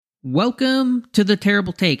Welcome to The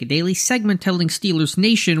Terrible Take, a daily segment telling Steelers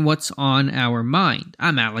Nation what's on our mind.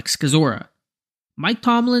 I'm Alex Kozora. Mike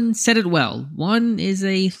Tomlin said it well. 1 is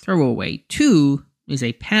a throwaway. 2 is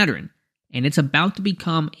a pattern. And it's about to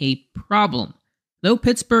become a problem. Though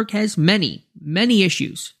Pittsburgh has many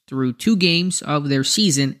issues, through 2 games of their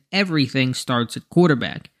season, everything starts at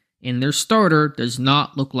quarterback. And their starter does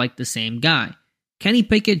not look like the same guy. Kenny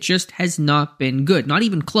Pickett just has not been good, not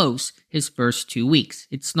even close, his first 2 weeks.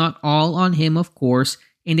 It's not all on him, of course,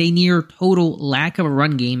 and a near total lack of a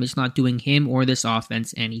run game is not doing him or this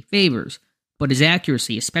offense any favors. But his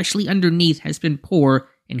accuracy, especially underneath, has been poor,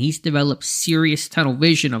 and he's developed serious tunnel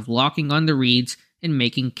vision of locking on the reads and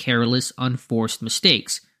making careless, unforced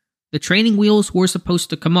mistakes. The training wheels were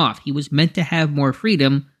supposed to come off. He was meant to have more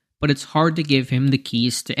freedom, but it's hard to give him the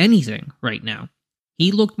keys to anything right now.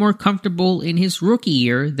 He looked more comfortable in his rookie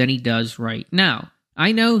year than he does right now.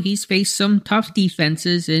 I know he's faced some tough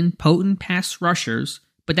defenses and potent pass rushers,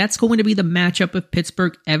 but that's going to be the matchup if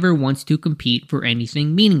Pittsburgh ever wants to compete for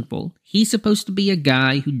anything meaningful. He's supposed to be a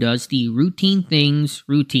guy who does the routine things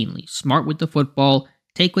routinely, smart with the football,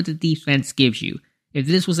 take what the defense gives you. If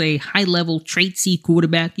this was a high-level trait-C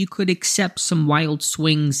quarterback, you could accept some wild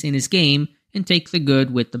swings in his game and take the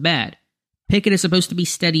good with the bad. Pickett is supposed to be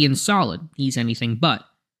steady and solid. He's anything but.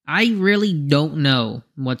 I really don't know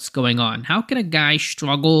what's going on. How can a guy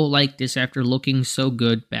struggle like this after looking so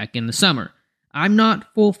good back in the summer? I'm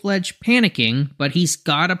not full-fledged panicking, but he's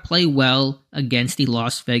got to play well against the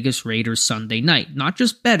Las Vegas Raiders Sunday night. Not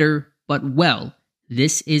just better, but well.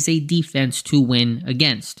 This is a defense to win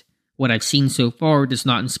against. What I've seen so far does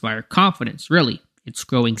not inspire confidence, really. It's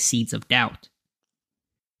growing seeds of doubt.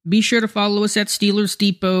 Be sure to follow us at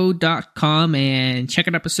SteelersDepot.com and check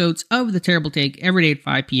out episodes of The Terrible Take every day at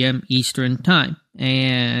 5 p.m. Eastern Time.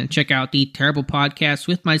 And check out the Terrible Podcast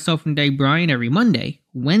with myself and Dave Bryan every Monday,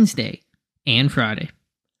 Wednesday, and Friday.